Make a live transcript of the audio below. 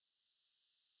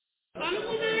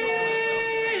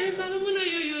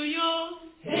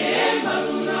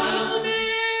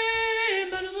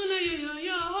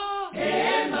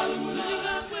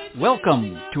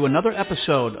Welcome to another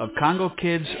episode of Congo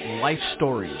Kids Life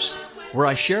Stories, where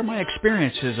I share my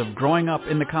experiences of growing up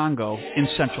in the Congo in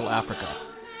Central Africa.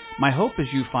 My hope is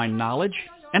you find knowledge,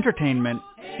 entertainment,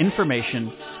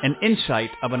 information, and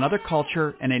insight of another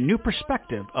culture and a new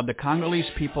perspective of the Congolese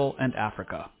people and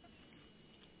Africa.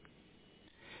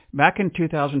 Back in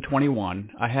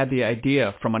 2021, I had the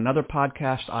idea from another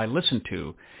podcast I listened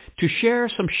to share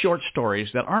some short stories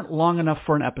that aren't long enough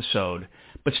for an episode,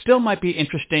 but still might be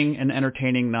interesting and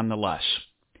entertaining nonetheless.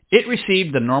 It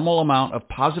received the normal amount of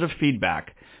positive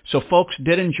feedback, so folks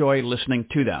did enjoy listening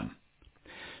to them.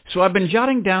 So I've been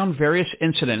jotting down various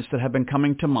incidents that have been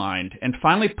coming to mind and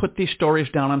finally put these stories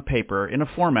down on paper in a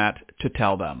format to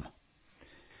tell them.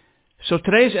 So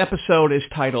today's episode is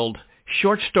titled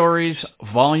Short Stories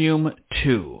Volume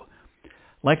 2.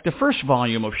 Like the first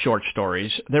volume of short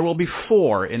stories, there will be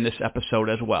 4 in this episode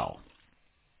as well.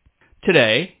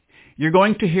 Today, you're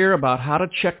going to hear about how to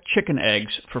check chicken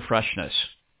eggs for freshness,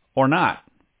 or not.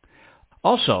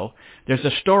 Also, there's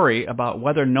a story about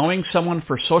whether knowing someone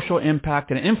for social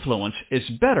impact and influence is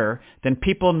better than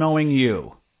people knowing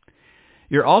you.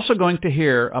 You're also going to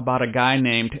hear about a guy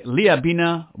named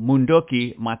Liabina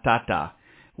Mundoki Matata,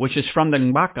 which is from the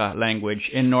Ngbaka language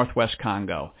in northwest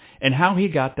Congo, and how he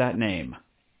got that name.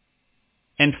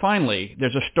 And finally,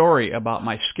 there's a story about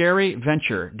my scary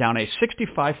venture down a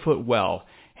 65-foot well,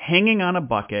 hanging on a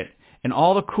bucket, and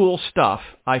all the cool stuff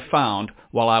I found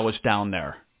while I was down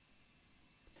there.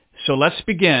 So let's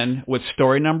begin with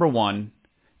story number 1,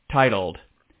 titled,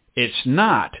 It's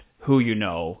Not Who You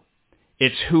Know,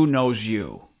 It's Who Knows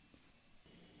You.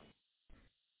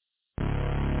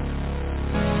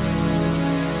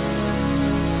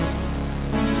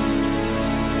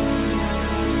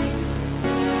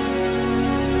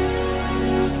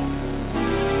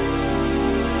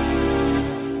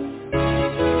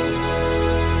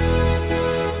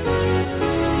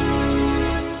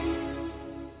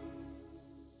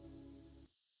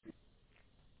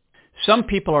 Some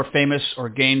people are famous or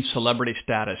gain celebrity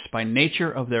status by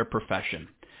nature of their profession.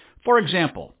 For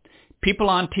example, people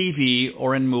on TV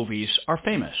or in movies are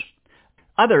famous.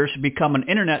 Others become an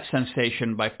internet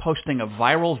sensation by posting a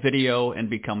viral video and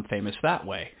become famous that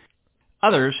way.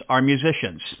 Others are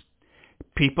musicians.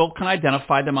 People can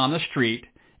identify them on the street,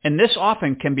 and this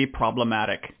often can be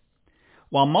problematic.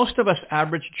 While most of us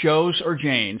average Joes or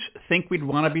Janes think we'd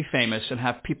want to be famous and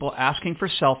have people asking for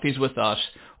selfies with us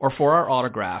or for our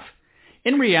autograph,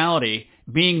 in reality,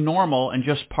 being normal and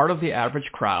just part of the average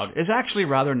crowd is actually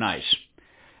rather nice.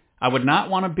 I would not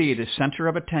want to be the center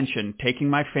of attention taking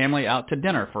my family out to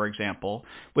dinner, for example,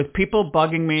 with people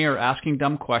bugging me or asking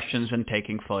dumb questions and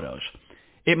taking photos.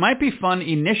 It might be fun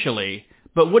initially,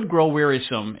 but would grow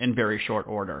wearisome in very short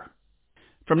order.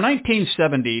 From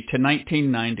 1970 to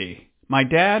 1990, my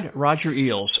dad, Roger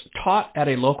Eels, taught at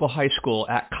a local high school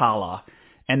at Kala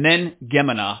and then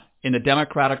Gemena in the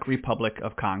Democratic Republic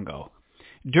of Congo.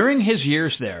 During his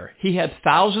years there, he had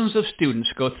thousands of students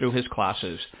go through his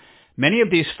classes. Many of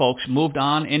these folks moved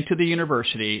on into the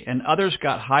university, and others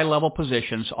got high-level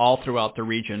positions all throughout the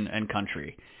region and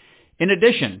country. In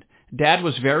addition, Dad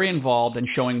was very involved in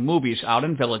showing movies out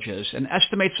in villages and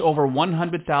estimates over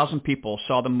 100,000 people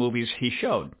saw the movies he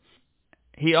showed.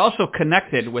 He also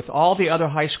connected with all the other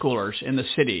high schoolers in the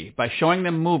city by showing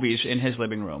them movies in his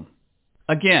living room.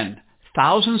 Again,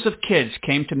 thousands of kids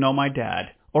came to know my dad,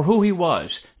 or who he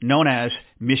was, known as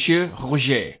Monsieur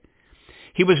Roger.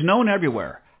 He was known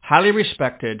everywhere, highly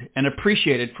respected, and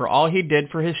appreciated for all he did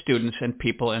for his students and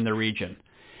people in the region.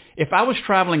 If I was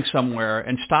traveling somewhere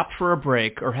and stopped for a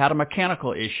break or had a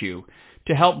mechanical issue,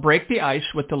 to help break the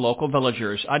ice with the local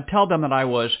villagers, I'd tell them that I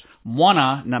was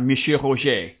Mwana na Monsieur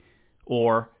Roger,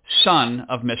 or son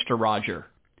of Mr. Roger.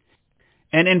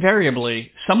 And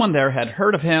invariably, someone there had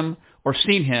heard of him or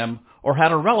seen him or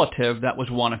had a relative that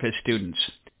was one of his students.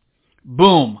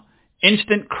 Boom!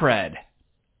 Instant cred.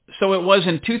 So it was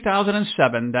in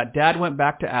 2007 that Dad went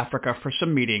back to Africa for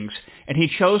some meetings, and he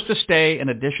chose to stay an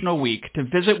additional week to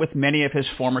visit with many of his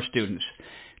former students.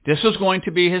 This was going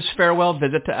to be his farewell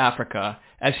visit to Africa,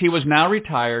 as he was now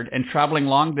retired and traveling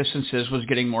long distances was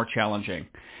getting more challenging.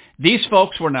 These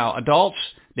folks were now adults,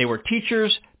 they were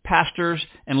teachers, pastors,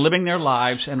 and living their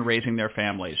lives and raising their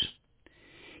families.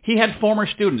 He had former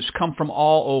students come from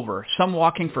all over, some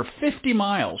walking for 50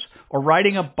 miles or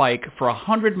riding a bike for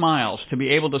 100 miles to be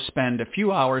able to spend a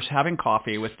few hours having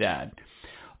coffee with Dad.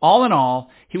 All in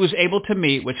all, he was able to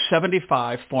meet with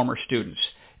 75 former students,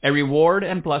 a reward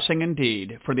and blessing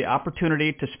indeed for the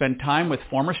opportunity to spend time with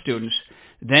former students,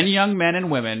 then young men and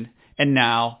women, and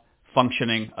now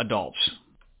functioning adults.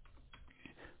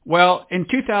 Well, in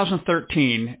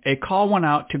 2013, a call went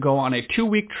out to go on a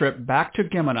 2-week trip back to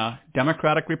Gemena,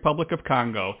 Democratic Republic of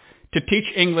Congo, to teach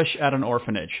English at an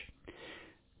orphanage.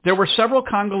 There were several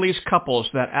Congolese couples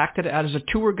that acted as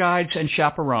tour guides and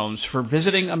chaperones for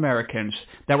visiting Americans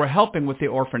that were helping with the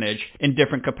orphanage in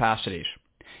different capacities.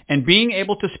 And being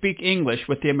able to speak English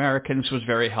with the Americans was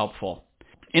very helpful.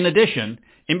 In addition,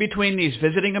 in between these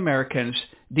visiting Americans,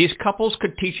 these couples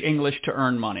could teach English to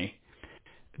earn money.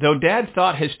 Though Dad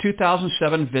thought his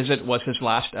 2007 visit was his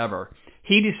last ever,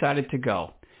 he decided to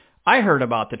go. I heard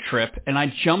about the trip, and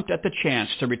I jumped at the chance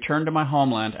to return to my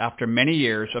homeland after many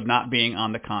years of not being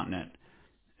on the continent.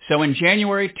 So in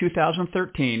January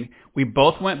 2013, we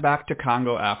both went back to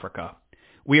Congo, Africa.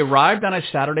 We arrived on a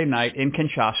Saturday night in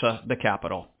Kinshasa, the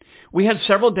capital. We had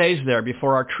several days there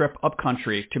before our trip up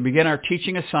country to begin our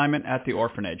teaching assignment at the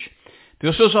orphanage.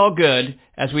 This was all good,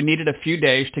 as we needed a few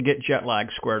days to get jet lag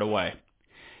squared away.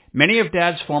 Many of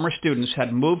Dad's former students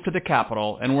had moved to the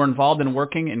capital and were involved in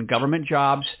working in government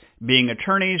jobs, being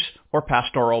attorneys, or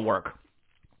pastoral work.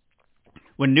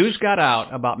 When news got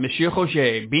out about Monsieur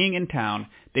Roger being in town,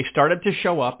 they started to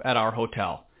show up at our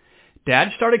hotel.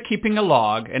 Dad started keeping a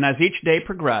log, and as each day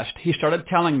progressed, he started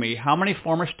telling me how many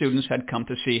former students had come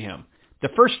to see him. The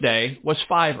first day was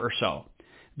 5 or so.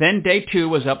 Then day 2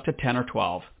 was up to 10 or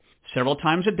 12. Several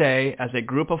times a day, as a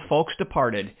group of folks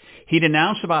departed, he'd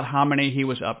announce about how many he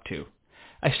was up to.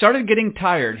 I started getting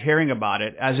tired hearing about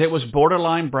it, as it was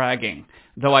borderline bragging,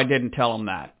 though I didn't tell him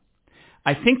that.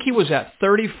 I think he was at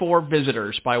 34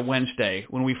 visitors by Wednesday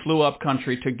when we flew up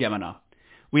country to Gemena.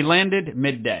 We landed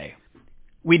midday.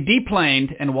 We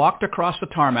deplaned and walked across the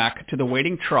tarmac to the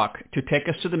waiting truck to take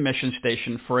us to the mission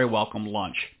station for a welcome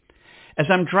lunch. As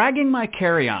I'm dragging my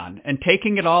carry-on and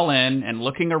taking it all in and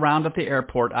looking around at the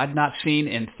airport I'd not seen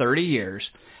in 30 years,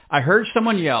 I heard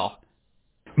someone yell,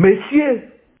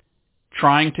 "Monsieur!"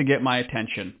 trying to get my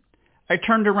attention. I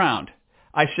turned around.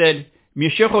 I said,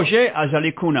 "Monsieur Roger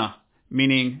azali kuna,"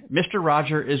 meaning Mr.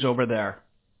 Roger is over there.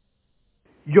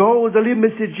 Yo azali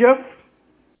Mr. Jeff?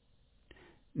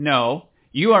 No,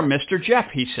 you are Mr. Jeff,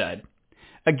 he said.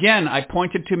 Again, I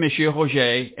pointed to Monsieur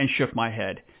Roger and shook my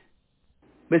head.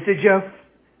 Mr. Jeff,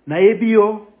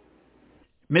 naebio.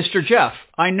 Mr. Jeff,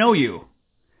 I know you.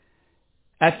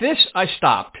 At this, I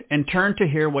stopped and turned to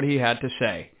hear what he had to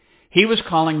say. He was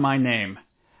calling my name.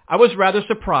 I was rather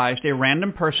surprised a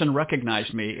random person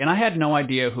recognized me, and I had no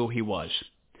idea who he was.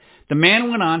 The man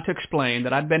went on to explain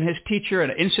that I'd been his teacher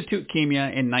at Institut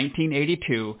Kimia in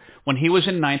 1982 when he was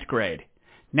in 9th grade.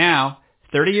 Now,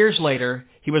 30 years later,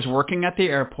 he was working at the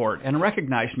airport and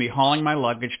recognized me hauling my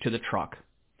luggage to the truck.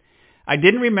 I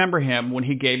didn't remember him when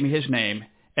he gave me his name,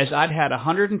 as I'd had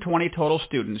 120 total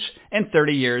students and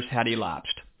 30 years had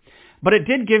elapsed. But it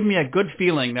did give me a good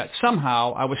feeling that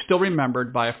somehow I was still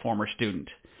remembered by a former student.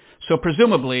 So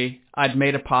presumably, I'd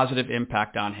made a positive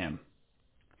impact on him.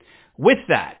 With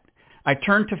that, I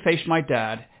turned to face my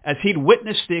dad as he'd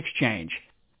witnessed the exchange.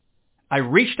 I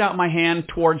reached out my hand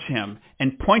towards him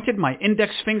and pointed my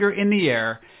index finger in the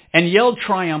air and yelled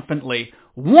triumphantly,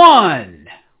 "One!"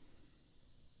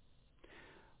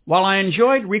 While I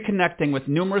enjoyed reconnecting with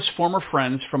numerous former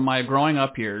friends from my growing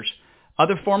up years,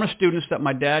 other former students that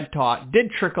my dad taught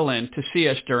did trickle in to see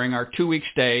us during our 2-week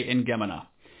stay in Gemena.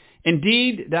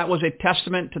 Indeed, that was a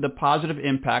testament to the positive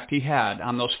impact he had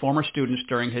on those former students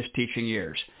during his teaching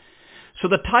years. So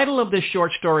the title of this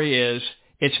short story is,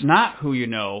 It's Not Who You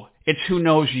Know, It's Who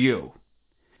Knows You.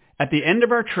 At the end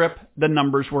of our trip, the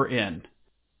numbers were in.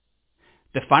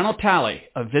 The final tally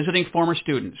of visiting former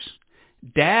students.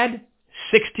 Dad,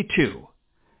 62.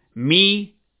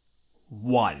 Me,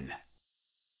 1.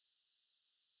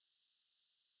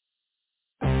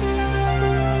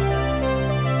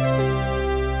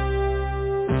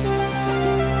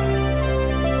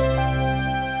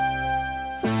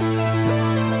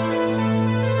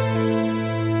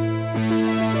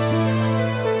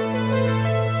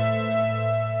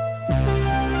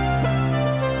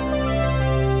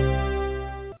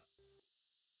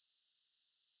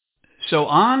 So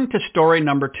on to story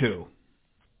number 2.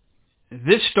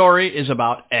 This story is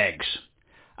about eggs.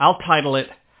 I'll title it,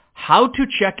 How to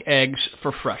Check Eggs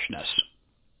for Freshness.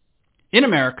 In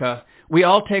America, we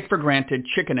all take for granted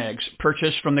chicken eggs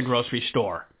purchased from the grocery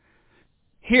store.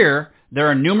 Here, there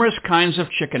are numerous kinds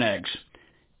of chicken eggs.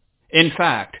 In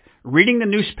fact, reading the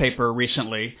newspaper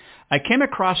recently, I came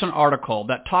across an article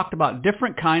that talked about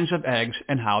different kinds of eggs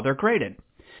and how they're graded.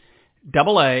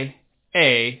 AA,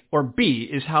 A, or B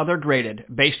is how they're graded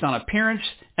based on appearance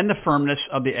and the firmness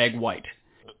of the egg white.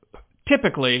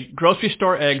 Typically, grocery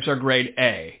store eggs are grade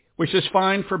A, which is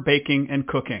fine for baking and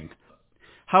cooking.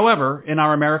 However, in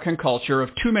our American culture of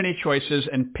too many choices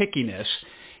and pickiness,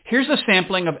 here's a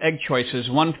sampling of egg choices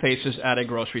one faces at a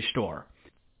grocery store.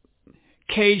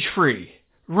 Cage-free,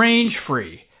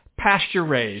 range-free,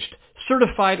 pasture-raised,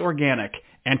 certified organic,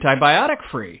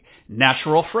 antibiotic-free,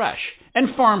 natural fresh,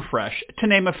 and farm fresh, to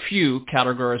name a few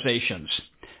categorizations.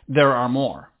 There are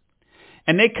more.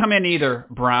 And they come in either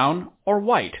brown or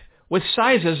white, with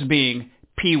sizes being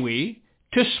peewee,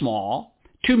 to small,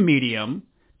 to medium,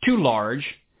 to large,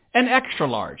 and extra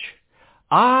large.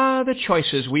 Ah, the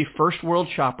choices we first world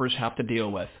shoppers have to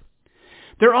deal with.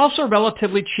 They're also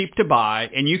relatively cheap to buy,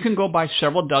 and you can go buy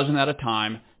several dozen at a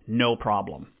time, no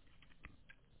problem.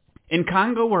 In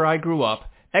Congo, where I grew up,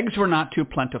 eggs were not too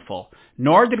plentiful,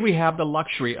 nor did we have the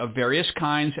luxury of various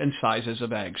kinds and sizes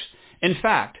of eggs. In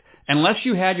fact, unless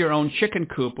you had your own chicken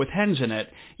coop with hens in it,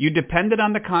 you depended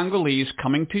on the Congolese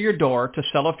coming to your door to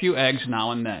sell a few eggs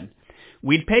now and then.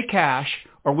 We'd pay cash,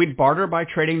 or we'd barter by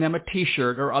trading them a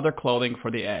t-shirt or other clothing for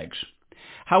the eggs.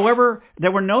 However,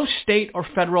 there were no state or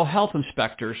federal health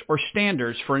inspectors or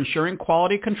standards for ensuring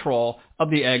quality control of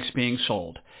the eggs being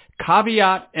sold.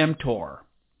 Caveat emptor,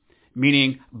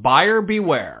 meaning buyer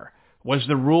beware, was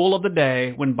the rule of the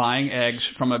day when buying eggs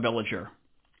from a villager.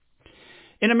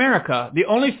 In America, the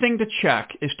only thing to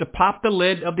check is to pop the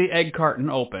lid of the egg carton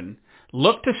open,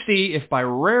 look to see if by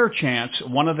rare chance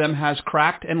one of them has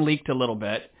cracked and leaked a little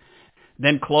bit,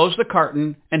 then close the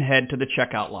carton and head to the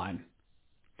checkout line.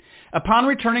 Upon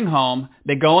returning home,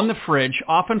 they go in the fridge,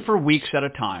 often for weeks at a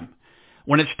time.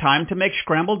 When it's time to make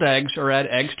scrambled eggs or add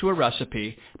eggs to a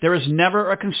recipe, there is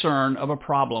never a concern of a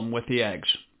problem with the eggs.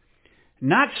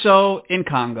 Not so in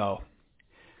Congo.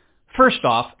 First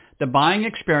off, the buying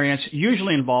experience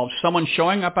usually involves someone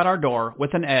showing up at our door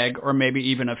with an egg or maybe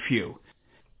even a few.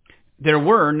 There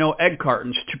were no egg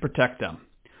cartons to protect them.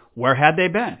 Where had they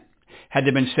been? Had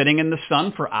they been sitting in the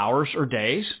sun for hours or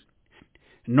days?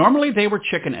 Normally they were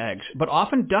chicken eggs, but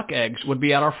often duck eggs would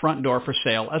be at our front door for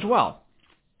sale as well.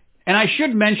 And I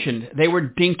should mention they were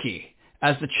dinky,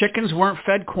 as the chickens weren't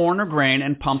fed corn or grain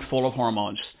and pumped full of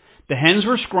hormones. The hens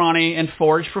were scrawny and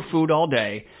foraged for food all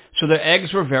day, so their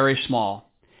eggs were very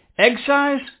small. Egg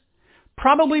size?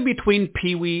 Probably between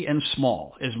peewee and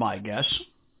small, is my guess.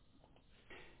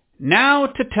 Now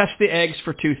to test the eggs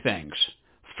for two things.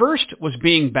 First was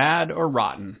being bad or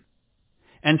rotten.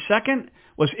 And second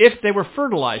was if they were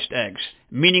fertilized eggs,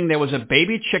 meaning there was a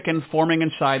baby chicken forming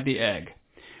inside the egg.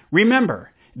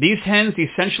 Remember, these hens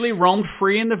essentially roamed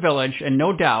free in the village, and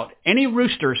no doubt any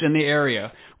roosters in the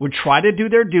area would try to do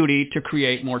their duty to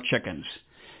create more chickens.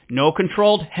 No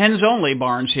controlled hens-only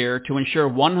barns here to ensure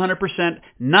 100%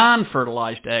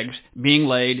 non-fertilized eggs being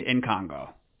laid in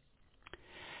Congo.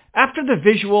 After the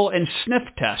visual and sniff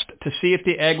test to see if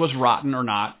the egg was rotten or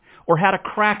not, or had a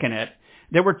crack in it,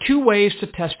 there were two ways to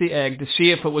test the egg to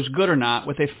see if it was good or not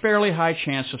with a fairly high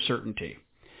chance of certainty.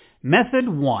 Method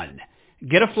 1.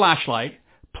 Get a flashlight,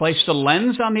 place the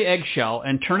lens on the eggshell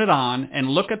and turn it on and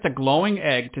look at the glowing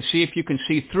egg to see if you can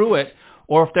see through it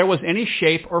or if there was any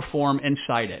shape or form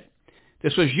inside it.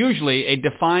 This was usually a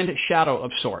defined shadow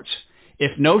of sorts.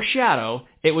 If no shadow,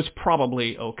 it was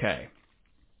probably okay.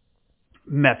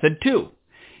 Method 2.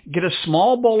 Get a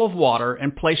small bowl of water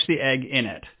and place the egg in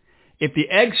it. If the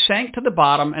egg sank to the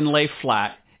bottom and lay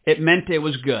flat, it meant it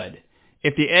was good.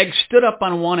 If the egg stood up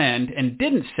on one end and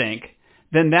didn't sink,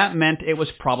 then that meant it was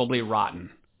probably rotten.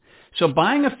 So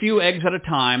buying a few eggs at a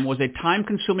time was a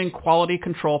time-consuming quality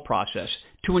control process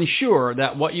to ensure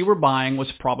that what you were buying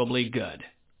was probably good.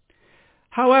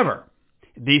 However,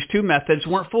 these two methods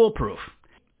weren't foolproof.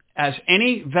 As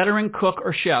any veteran cook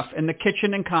or chef in the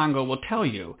kitchen in Congo will tell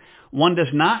you, one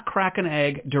does not crack an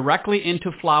egg directly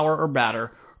into flour or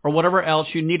batter or whatever else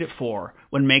you need it for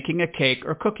when making a cake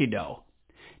or cookie dough.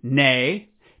 Nay,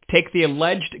 take the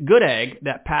alleged good egg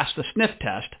that passed the sniff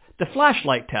test, the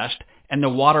flashlight test, and the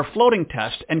water floating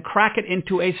test and crack it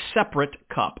into a separate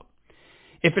cup.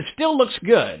 If it still looks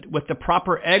good with the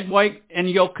proper egg white and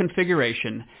yolk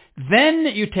configuration, then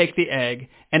you take the egg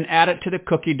and add it to the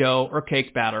cookie dough or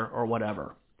cake batter or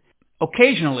whatever.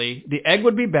 Occasionally, the egg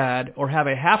would be bad or have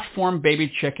a half-formed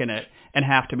baby chick in it and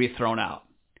have to be thrown out.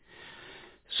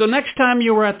 So next time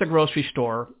you are at the grocery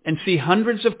store and see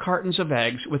hundreds of cartons of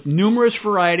eggs with numerous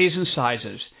varieties and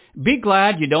sizes, be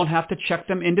glad you don't have to check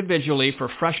them individually for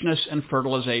freshness and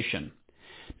fertilization.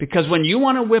 Because when you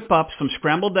want to whip up some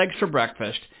scrambled eggs for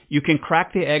breakfast, you can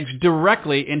crack the eggs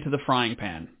directly into the frying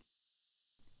pan.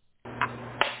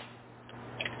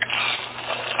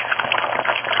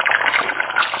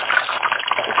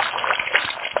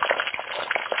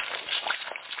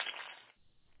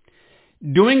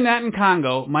 Doing that in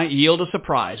Congo might yield a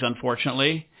surprise,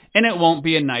 unfortunately, and it won't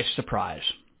be a nice surprise.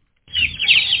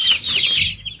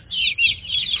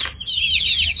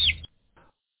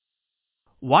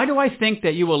 Why do I think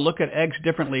that you will look at eggs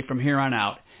differently from here on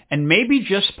out, and maybe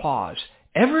just pause,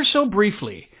 ever so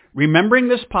briefly, remembering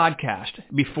this podcast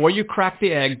before you crack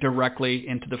the egg directly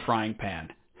into the frying pan?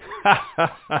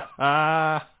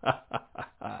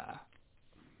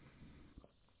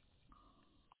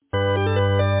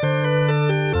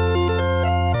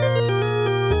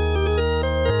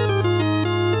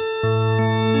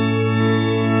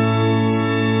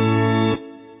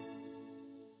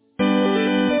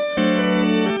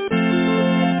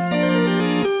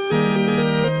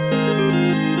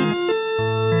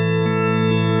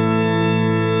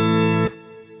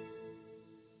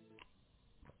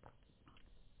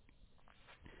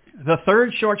 The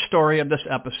third short story of this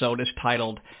episode is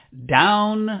titled,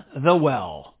 Down the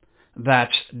Well.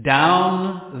 That's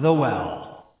Down the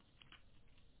Well.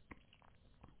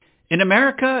 In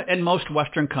America and most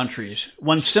Western countries,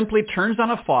 one simply turns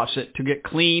on a faucet to get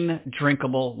clean,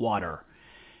 drinkable water.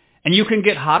 And you can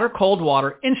get hot or cold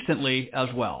water instantly as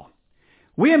well.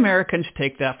 We Americans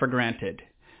take that for granted.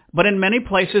 But in many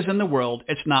places in the world,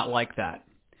 it's not like that.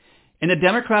 In the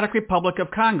Democratic Republic of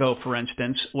Congo, for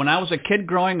instance, when I was a kid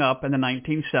growing up in the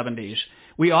 1970s,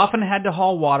 we often had to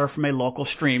haul water from a local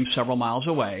stream several miles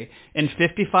away in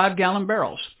 55-gallon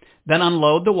barrels, then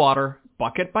unload the water,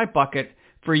 bucket by bucket,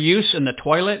 for use in the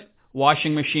toilet,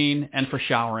 washing machine, and for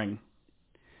showering.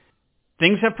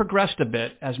 Things have progressed a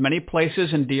bit as many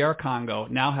places in DR Congo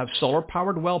now have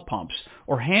solar-powered well pumps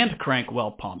or hand-crank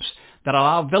well pumps that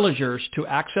allow villagers to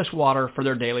access water for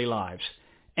their daily lives.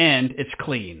 And it's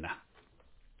clean.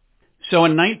 So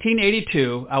in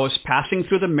 1982, I was passing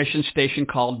through the mission station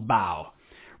called Bao.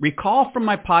 Recall from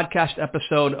my podcast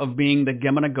episode of being the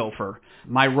Gemina Gopher,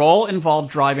 my role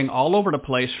involved driving all over the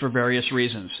place for various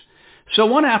reasons. So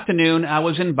one afternoon, I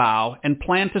was in Bao and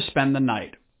planned to spend the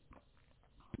night.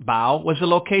 Bao was the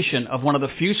location of one of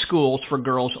the few schools for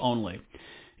girls only.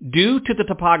 Due to the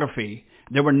topography,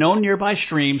 there were no nearby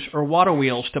streams or water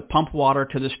wheels to pump water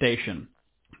to the station.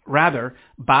 Rather,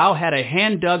 Bao had a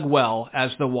hand-dug well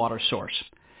as the water source.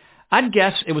 I'd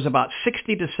guess it was about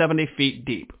 60 to 70 feet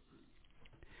deep.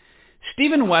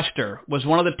 Stephen Wester was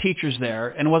one of the teachers there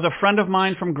and was a friend of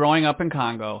mine from growing up in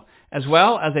Congo, as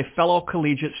well as a fellow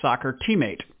collegiate soccer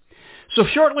teammate. So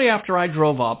shortly after I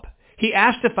drove up, he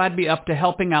asked if I'd be up to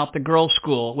helping out the girls'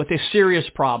 school with a serious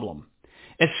problem.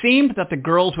 It seemed that the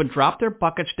girls would drop their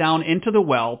buckets down into the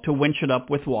well to winch it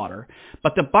up with water,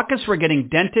 but the buckets were getting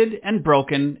dented and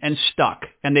broken and stuck,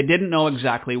 and they didn't know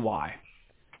exactly why.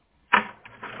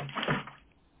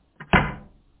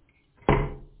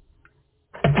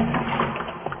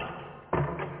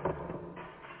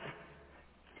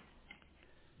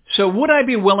 So would I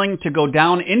be willing to go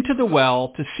down into the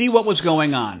well to see what was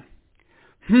going on?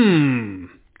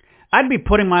 I'd be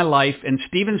putting my life in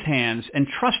Stephen's hands and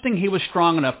trusting he was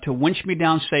strong enough to winch me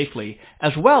down safely,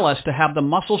 as well as to have the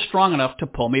muscles strong enough to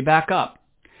pull me back up.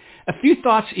 A few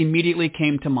thoughts immediately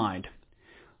came to mind.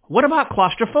 What about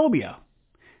claustrophobia?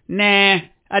 Nah,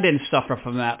 I didn't suffer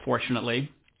from that,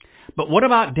 fortunately. But what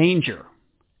about danger?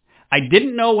 I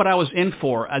didn't know what I was in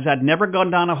for, as I'd never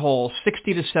gone down a hole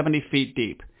 60 to 70 feet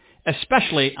deep,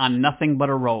 especially on nothing but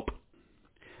a rope.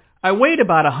 I weighed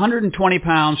about 120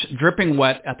 pounds, dripping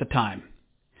wet at the time.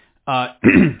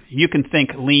 You can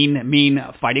think lean, mean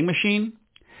fighting machine.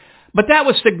 But that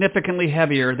was significantly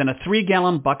heavier than a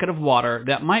 3-gallon bucket of water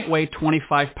that might weigh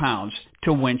 25 pounds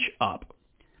to winch up.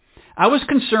 I was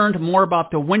concerned more about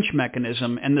the winch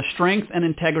mechanism and the strength and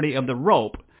integrity of the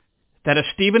rope, that if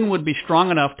Stephen would be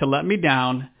strong enough to let me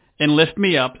down and lift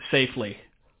me up safely.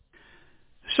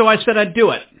 So I said I'd do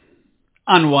it,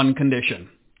 on one condition.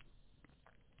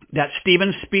 That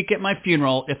Stephen speak at my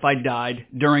funeral if I died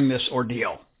during this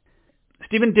ordeal.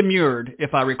 Stephen demurred,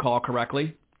 if I recall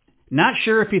correctly. Not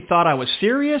sure if he thought I was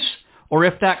serious or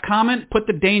if that comment put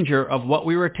the danger of what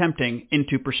we were attempting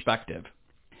into perspective.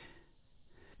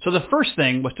 So the first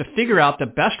thing was to figure out the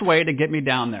best way to get me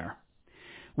down there.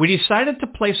 We decided to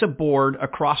place a board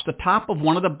across the top of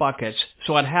one of the buckets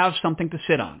so I'd have something to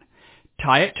sit on,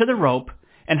 tie it to the rope,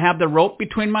 and have the rope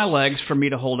between my legs for me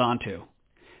to hold on to.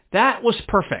 That was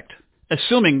perfect,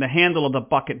 assuming the handle of the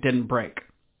bucket didn't break.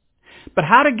 But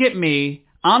how to get me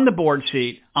on the board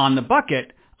seat, on the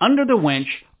bucket, under the winch,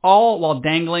 all while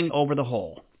dangling over the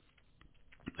hole?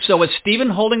 So with Stephen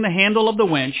holding the handle of the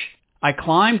winch, I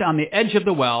climbed on the edge of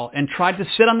the well and tried to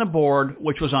sit on the board,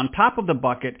 which was on top of the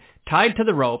bucket, tied to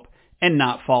the rope, and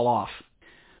not fall off.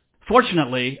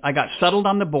 Fortunately, I got settled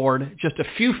on the board just a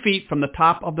few feet from the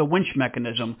top of the winch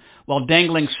mechanism while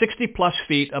dangling 60-plus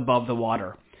feet above the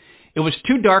water. It was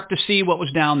too dark to see what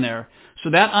was down there, so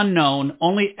that unknown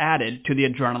only added to the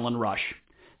adrenaline rush.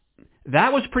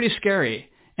 That was pretty scary,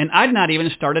 and I'd not even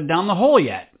started down the hole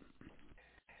yet.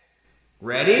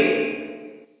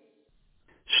 Ready?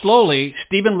 Slowly,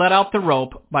 Stephen let out the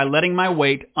rope by letting my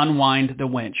weight unwind the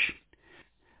winch.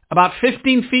 About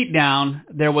 15 feet down,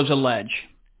 there was a ledge.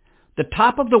 The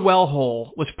top of the well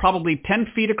hole was probably 10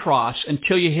 feet across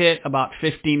until you hit about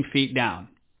 15 feet down.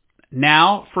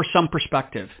 Now, for some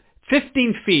perspective,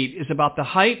 15 feet is about the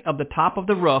height of the top of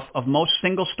the roof of most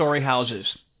single-story houses.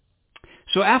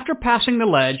 So after passing the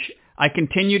ledge, I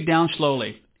continued down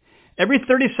slowly. Every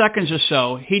 30 seconds or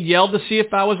so, he'd yell to see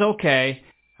if I was okay.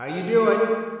 How you doing?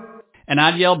 And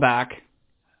I'd yell back,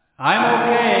 I'm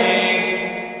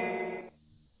okay.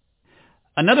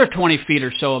 Another 20 feet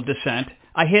or so of descent,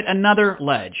 I hit another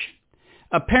ledge.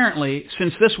 Apparently,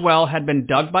 since this well had been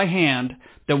dug by hand,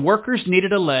 the workers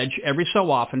needed a ledge every so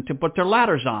often to put their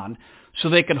ladders on so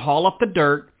they could haul up the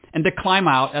dirt and to climb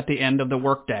out at the end of the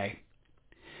workday.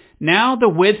 Now the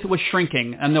width was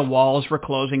shrinking and the walls were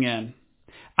closing in.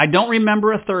 I don't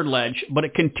remember a third ledge, but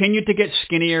it continued to get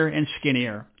skinnier and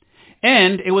skinnier.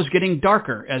 And it was getting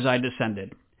darker as I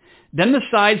descended. Then the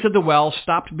sides of the well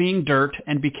stopped being dirt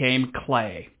and became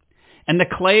clay. And the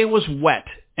clay was wet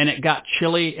and it got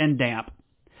chilly and damp.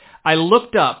 I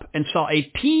looked up and saw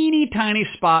a teeny tiny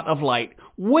spot of light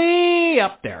way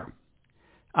up there.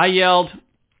 I yelled,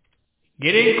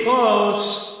 "Getting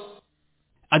close,"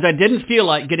 as I didn't feel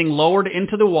like getting lowered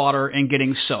into the water and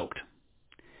getting soaked.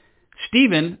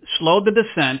 Stephen slowed the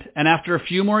descent, and after a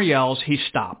few more yells, he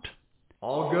stopped.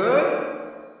 All good?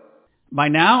 By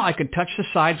now, I could touch the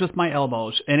sides with my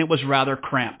elbows, and it was rather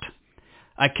cramped.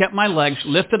 I kept my legs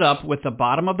lifted up with the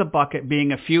bottom of the bucket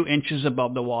being a few inches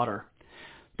above the water.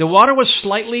 The water was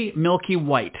slightly milky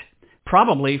white,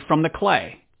 probably from the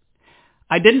clay.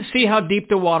 I didn't see how deep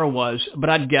the water was,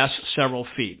 but I'd guess several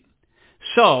feet.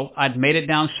 So I'd made it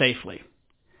down safely.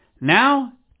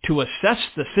 Now, to assess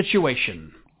the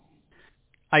situation.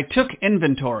 I took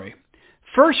inventory.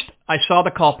 First, I saw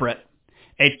the culprit,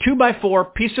 a 2x4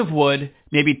 piece of wood,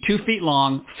 maybe 2 feet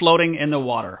long, floating in the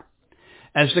water.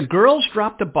 As the girls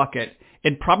dropped the bucket,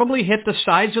 it probably hit the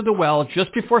sides of the well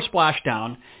just before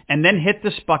splashdown, and then hit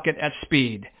this bucket at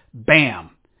speed. Bam!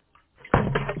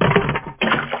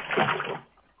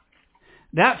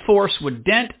 That force would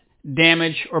dent,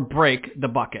 damage, or break the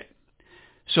bucket.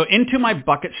 So into my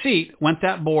bucket seat went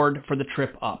that board for the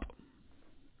trip up.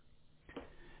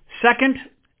 Second,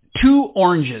 2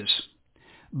 oranges.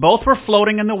 Both were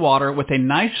floating in the water with a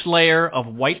nice layer of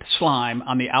white slime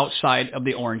on the outside of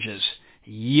the oranges.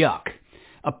 Yuck.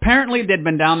 Apparently they'd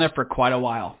been down there for quite a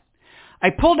while. I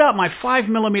pulled out my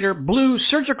 5mm blue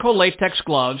surgical latex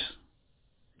gloves.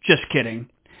 Just kidding.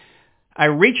 I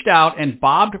reached out and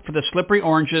bobbed for the slippery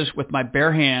oranges with my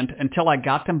bare hand until I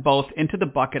got them both into the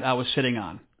bucket I was sitting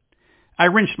on. I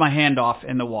rinsed my hand off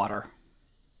in the water.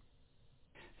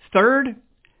 Third,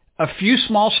 a few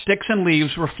small sticks and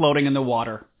leaves were floating in the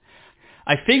water.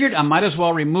 I figured I might as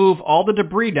well remove all the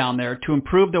debris down there to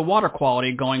improve the water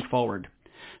quality going forward.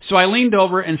 So I leaned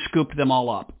over and scooped them all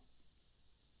up.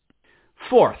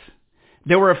 Fourth,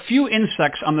 there were a few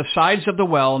insects on the sides of the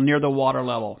well near the water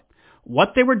level.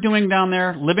 What they were doing down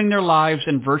there, living their lives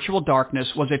in virtual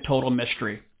darkness, was a total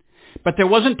mystery. But there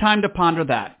wasn't time to ponder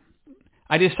that.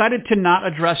 I decided to not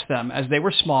address them as they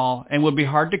were small and would be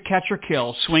hard to catch or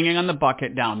kill swinging on the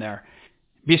bucket down there.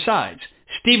 Besides,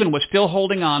 Stephen was still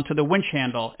holding on to the winch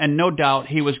handle, and no doubt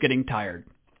he was getting tired.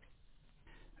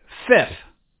 Fifth,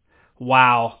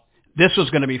 wow, this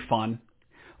was going to be fun.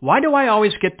 Why do I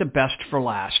always get the best for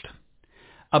last?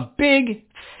 A big,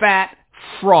 fat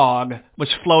frog was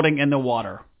floating in the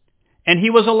water, and he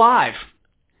was alive.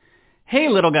 Hey,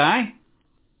 little guy.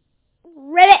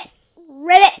 Ribbit!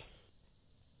 Ribbit!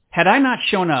 Had I not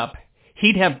shown up,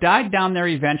 he'd have died down there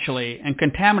eventually and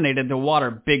contaminated the water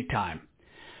big time.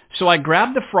 So I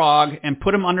grabbed the frog and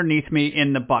put him underneath me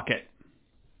in the bucket.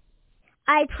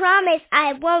 I promise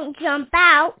I won't jump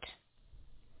out.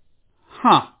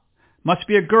 Huh. Must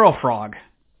be a girl frog.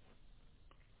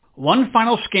 One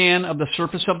final scan of the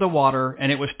surface of the water,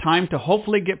 and it was time to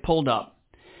hopefully get pulled up.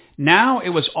 Now it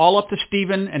was all up to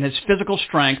Stephen and his physical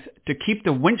strength to keep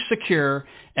the winch secure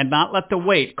and not let the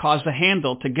weight cause the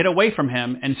handle to get away from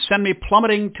him and send me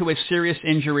plummeting to a serious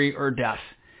injury or death.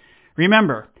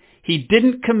 Remember, he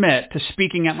didn't commit to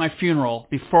speaking at my funeral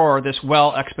before this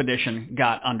well expedition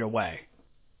got underway.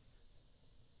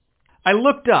 I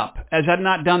looked up, as I'd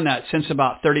not done that since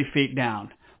about 30 feet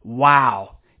down.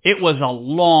 Wow, It was a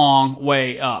long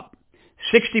way up.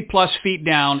 60 plus feet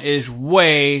down is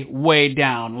way, way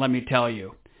down, let me tell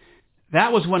you.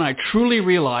 That was when I truly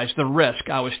realized the risk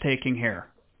I was taking here.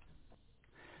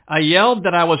 I yelled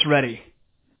that I was ready.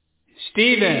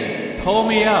 "Stephen, pull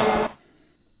me up."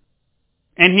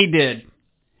 And he did.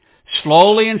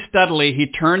 Slowly and steadily, he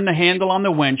turned the handle on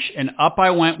the winch, and up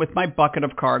I went with my bucket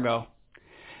of cargo.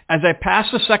 As I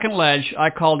passed the second ledge, I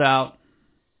called out,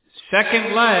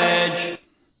 "Second ledge."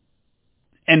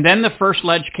 And then the first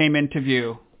ledge came into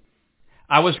view.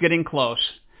 I was getting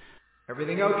close.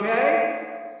 Everything okay?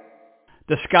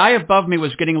 The sky above me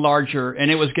was getting larger,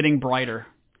 and it was getting brighter,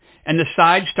 and the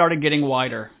sides started getting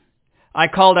wider. I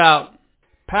called out,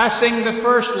 "Passing the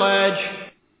first ledge."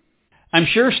 I'm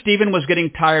sure Stephen was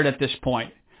getting tired at this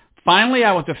point. Finally,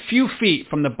 I was a few feet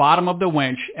from the bottom of the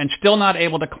winch and still not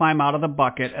able to climb out of the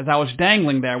bucket as I was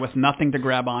dangling there with nothing to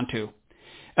grab onto.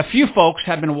 A few folks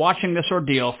had been watching this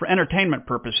ordeal for entertainment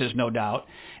purposes, no doubt,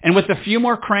 and with a few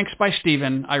more cranks by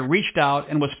Stephen, I reached out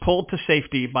and was pulled to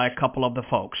safety by a couple of the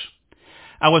folks.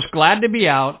 I was glad to be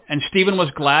out, and Stephen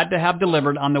was glad to have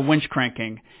delivered on the winch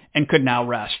cranking and could now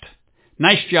rest.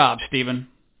 Nice job, Stephen.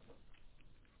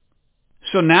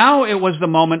 So now it was the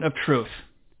moment of truth.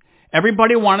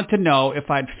 Everybody wanted to know if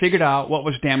I'd figured out what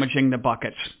was damaging the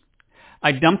buckets.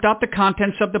 I dumped out the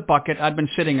contents of the bucket I'd been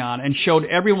sitting on and showed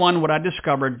everyone what I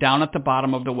discovered down at the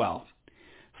bottom of the well.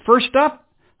 First up,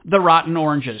 the rotten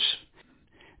oranges.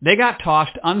 They got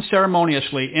tossed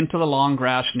unceremoniously into the long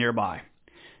grass nearby.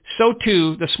 So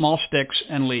too the small sticks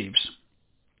and leaves.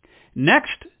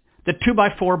 Next, the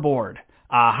 2x4 board.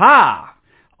 Aha!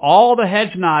 All the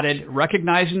heads nodded,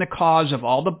 recognizing the cause of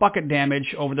all the bucket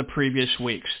damage over the previous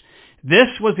weeks.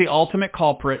 This was the ultimate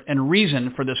culprit and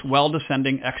reason for this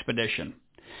well-descending expedition.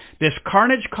 This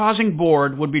carnage-causing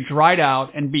board would be dried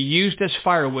out and be used as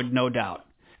firewood, no doubt.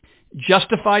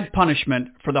 Justified punishment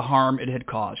for the harm it had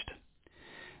caused.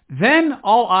 Then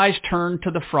all eyes turned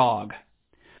to the frog.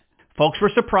 Folks were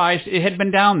surprised it had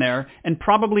been down there and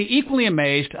probably equally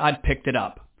amazed I'd picked it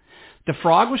up. The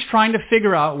frog was trying to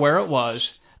figure out where it was,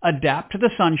 adapt to the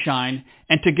sunshine,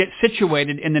 and to get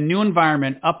situated in the new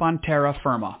environment up on terra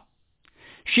firma.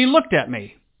 She looked at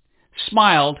me,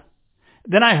 smiled,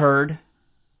 then I heard,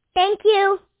 "Thank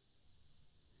you."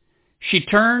 She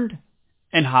turned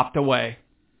and hopped away.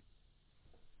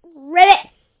 Ribbit.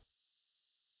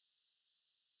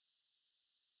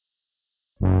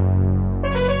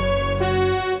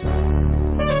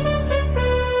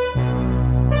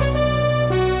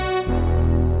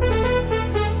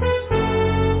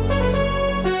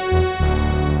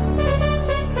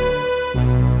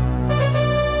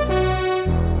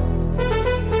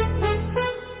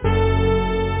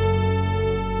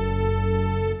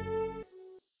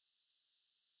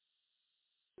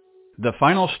 The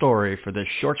final story for this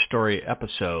short story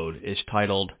episode is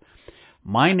titled,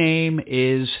 My Name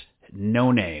is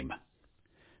No Name,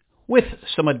 with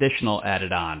some additional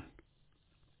added on.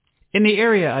 In the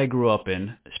area I grew up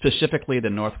in, specifically the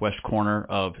northwest corner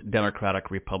of Democratic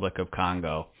Republic of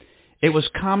Congo, it was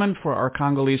common for our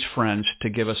Congolese friends to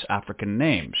give us African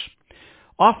names.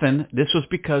 Often, this was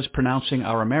because pronouncing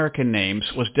our American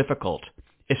names was difficult,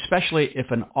 especially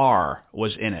if an R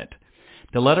was in it.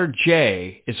 The letter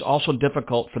J is also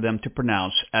difficult for them to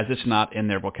pronounce as it's not in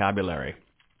their vocabulary.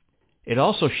 It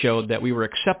also showed that we were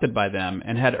accepted by them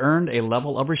and had earned a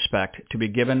level of respect to be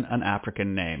given an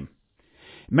African name.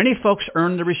 Many folks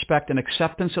earned the respect and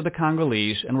acceptance of the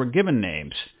Congolese and were given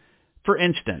names. For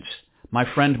instance, my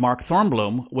friend Mark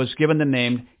Thornblum was given the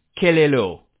name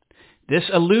Kelelo. This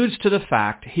alludes to the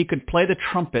fact he could play the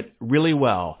trumpet really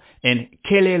well, and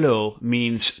Kelelo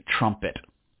means trumpet.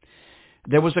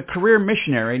 There was a career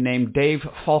missionary named Dave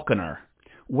Falconer.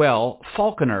 Well,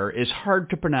 Falconer is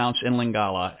hard to pronounce in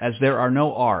Lingala as there are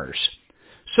no R's,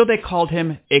 so they called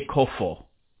him Ekofo.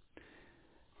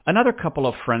 Another couple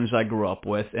of friends I grew up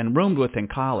with and roomed with in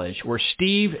college were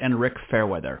Steve and Rick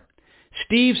Fairweather.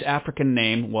 Steve's African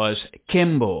name was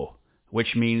Kimbo,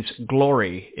 which means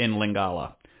glory in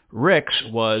Lingala. Rick's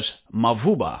was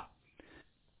Mavuba.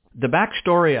 The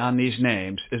backstory on these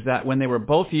names is that when they were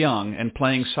both young and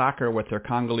playing soccer with their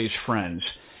Congolese friends,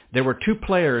 there were two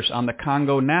players on the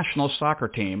Congo national soccer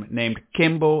team named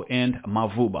Kimbo and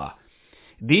Mavuba.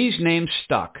 These names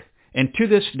stuck, and to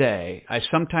this day, I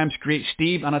sometimes greet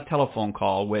Steve on a telephone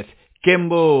call with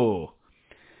Kimbo.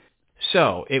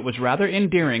 So, it was rather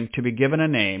endearing to be given a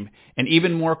name, and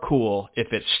even more cool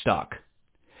if it stuck.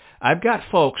 I've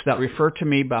got folks that refer to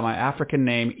me by my African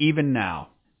name even now.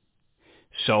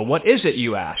 So what is it,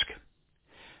 you ask?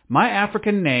 My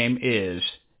African name is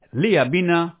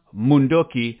Liabina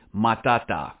Mundoki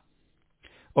Matata.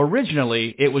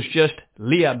 Originally, it was just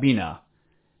Liabina.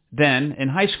 Then, in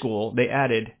high school, they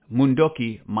added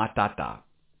Mundoki Matata.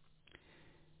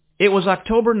 It was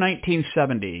October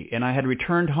 1970, and I had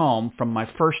returned home from my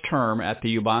first term at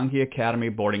the Ubangi Academy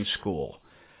boarding school.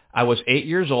 I was 8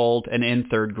 years old and in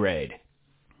third grade.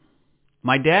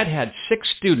 My dad had 6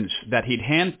 students that he'd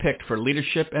handpicked for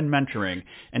leadership and mentoring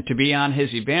and to be on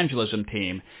his evangelism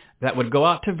team that would go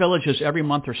out to villages every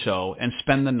month or so and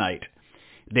spend the night.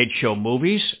 They'd show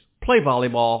movies, play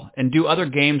volleyball, and do other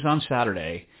games on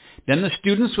Saturday. Then the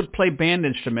students would play band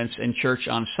instruments in church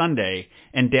on Sunday,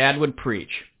 and Dad would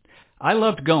preach. I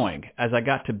loved going, as I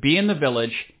got to be in the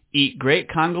village, eat great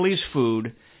Congolese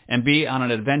food, and be on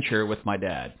an adventure with my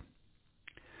dad.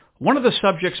 One of the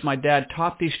subjects my dad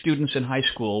taught these students in high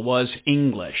school was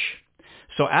English.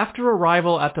 So after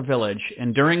arrival at the village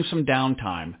and during some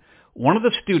downtime, one of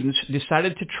the students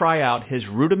decided to try out his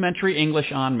rudimentary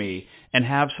English on me and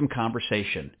have some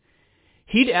conversation.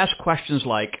 He'd ask questions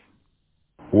like,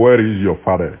 "Where is your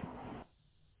father?"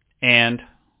 And,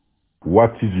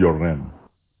 "What is your name?"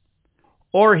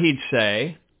 Or he'd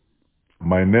say,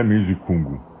 "My name is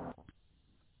Kungu."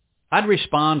 I'd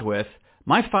respond with,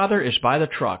 "My father is by the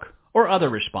truck," or other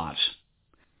response.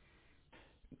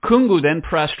 Kungu then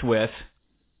pressed with,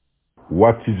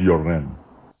 "What is your name?"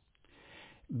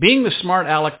 Being the smart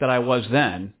aleck that I was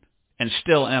then, and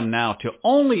still am now to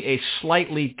only a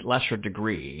slightly lesser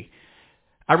degree,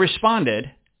 I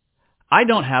responded, "I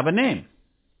don't have a name."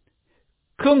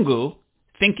 Kungu,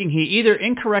 thinking he either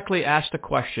incorrectly asked the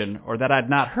question or that I'd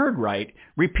not heard right,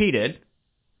 repeated,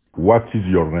 "What is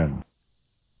your name?"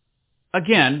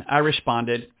 Again, I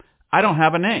responded, "I don't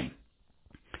have a name."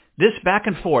 This back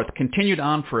and forth continued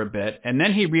on for a bit, and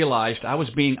then he realized I was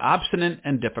being obstinate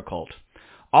and difficult.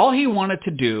 All he wanted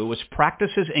to do was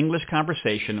practice his English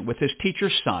conversation with his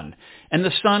teacher's son, and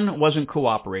the son wasn't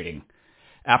cooperating.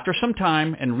 After some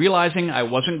time, and realizing I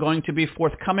wasn't going to be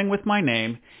forthcoming with my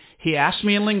name, he asked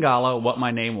me in Lingala what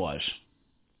my name was.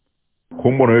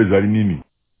 "Kombo na ezali nini?"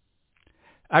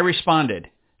 I responded,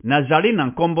 "Nazali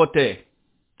Nankombote."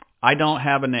 I don't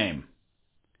have a name.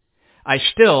 I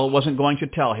still wasn't going to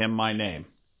tell him my name.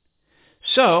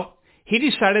 So, he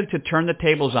decided to turn the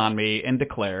tables on me and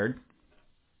declared,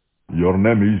 "Your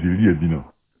name is Liabina."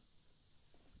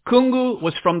 Kungu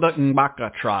was from the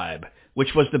Mbaka tribe,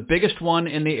 which was the biggest one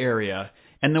in the area,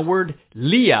 and the word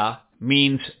Lia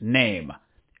means name.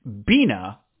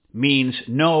 Bina means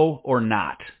no or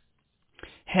not.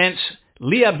 Hence,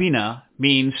 Liabina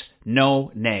means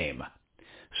no name.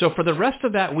 So for the rest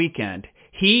of that weekend,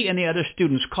 he and the other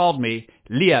students called me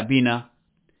Liabina.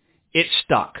 It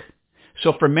stuck.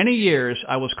 So for many years,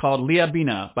 I was called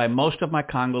Liabina by most of my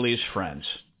Congolese friends.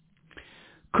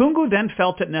 Kungu then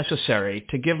felt it necessary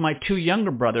to give my 2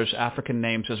 younger brothers African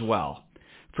names as well.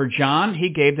 For John, he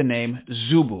gave the name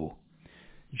Zubu.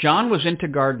 John was into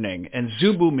gardening, and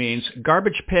Zubu means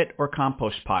garbage pit or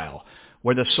compost pile,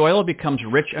 where the soil becomes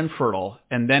rich and fertile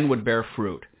and then would bear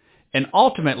fruit, and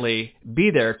ultimately be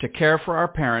there to care for our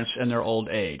parents in their old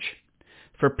age.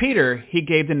 For Peter, he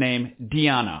gave the name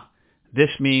Diana.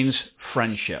 This means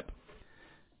friendship.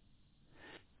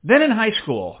 Then in high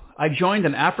school, I joined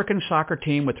an African soccer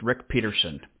team with Rick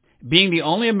Peterson. Being the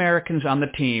only Americans on the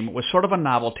team was sort of a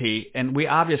novelty, and we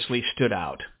obviously stood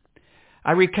out.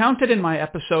 I recounted in my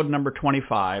episode number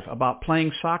 25 about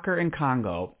playing soccer in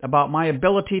Congo, about my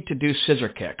ability to do scissor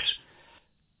kicks.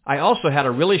 I also had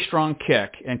a really strong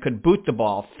kick and could boot the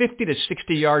ball 50 to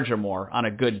 60 yards or more on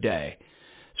a good day.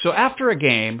 So after a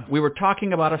game, we were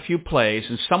talking about a few plays,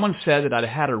 and someone said that I'd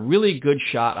had a really good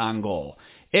shot on goal.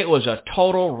 It was a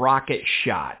total rocket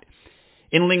shot.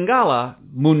 In Lingala,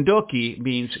 Mundoki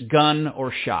means gun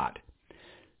or shot.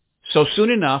 So soon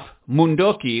enough,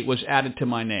 Mundoki was added to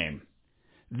my name.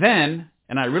 Then,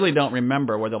 and I really don't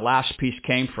remember where the last piece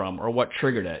came from or what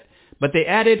triggered it, but they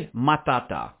added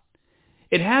Matata.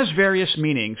 It has various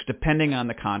meanings depending on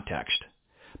the context.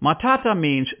 Matata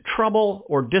means trouble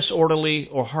or disorderly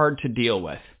or hard to deal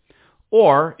with.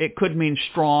 Or it could mean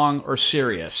strong or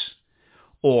serious.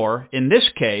 Or, in this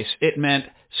case, it meant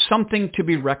something to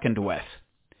be reckoned with.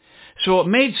 So it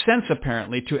made sense,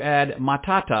 apparently, to add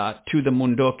Matata to the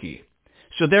Mundoki.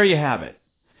 So there you have it.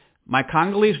 My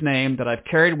Congolese name that I've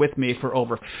carried with me for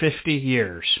over 50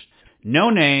 years. No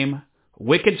name,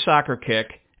 wicked soccer kick,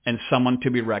 and someone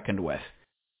to be reckoned with.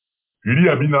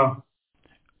 Liabina.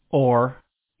 Or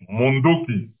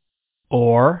Mondoki.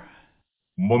 Or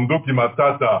Mondoki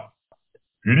Matata.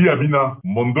 Liabina.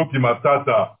 Mondoki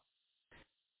Matata.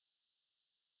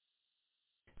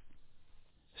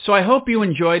 So I hope you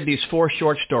enjoyed these 4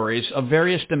 short stories of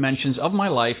various dimensions of my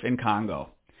life in Congo.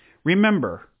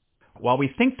 Remember, While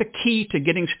we think the key to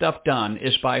getting stuff done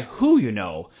is by who you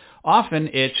know, often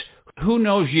it's who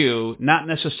knows you, not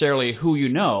necessarily who you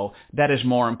know, that is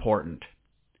more important.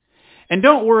 And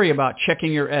don't worry about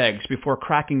checking your eggs before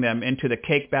cracking them into the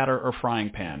cake batter or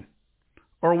frying pan.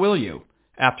 Or will you,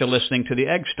 after listening to the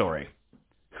egg story?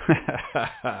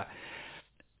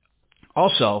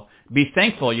 Also, be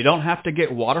thankful you don't have to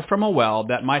get water from a well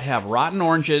that might have rotten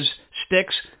oranges,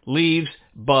 sticks, leaves,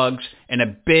 bugs, and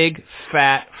a big,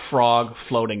 fat frog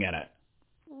floating in it.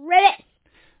 Ribbit.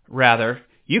 Rather,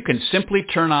 you can simply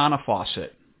turn on a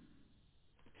faucet.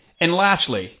 And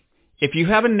lastly, if you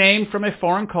have a name from a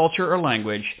foreign culture or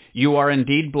language, you are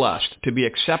indeed blessed to be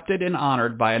accepted and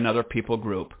honored by another people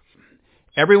group.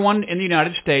 Everyone in the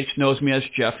United States knows me as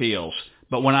Jeff Eels,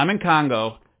 but when I'm in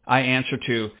Congo, I answer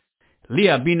to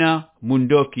Liabina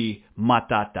Mundoki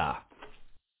Matata.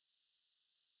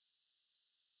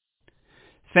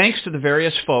 Thanks to the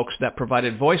various folks that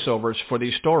provided voiceovers for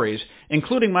these stories,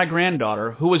 including my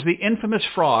granddaughter, who was the infamous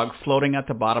frog floating at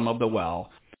the bottom of the well.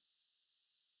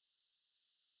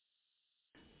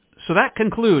 So that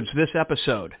concludes this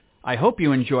episode. I hope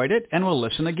you enjoyed it and will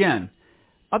listen again.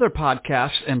 Other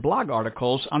podcasts and blog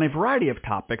articles on a variety of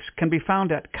topics can be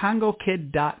found at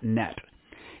congokid.net.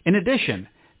 In addition,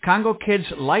 Congo Kids'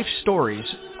 life stories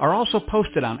are also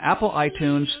posted on Apple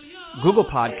iTunes, Google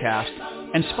Podcast,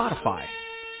 and Spotify.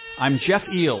 I'm Jeff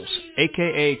Eels,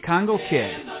 a.k.a. Congo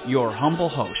Kid, your humble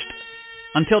host.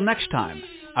 Until next time,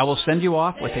 I will send you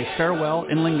off with a farewell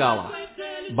in Lingala.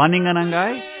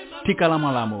 Baninganangay,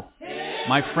 Tikalamalamu.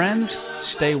 My friends,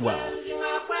 stay well.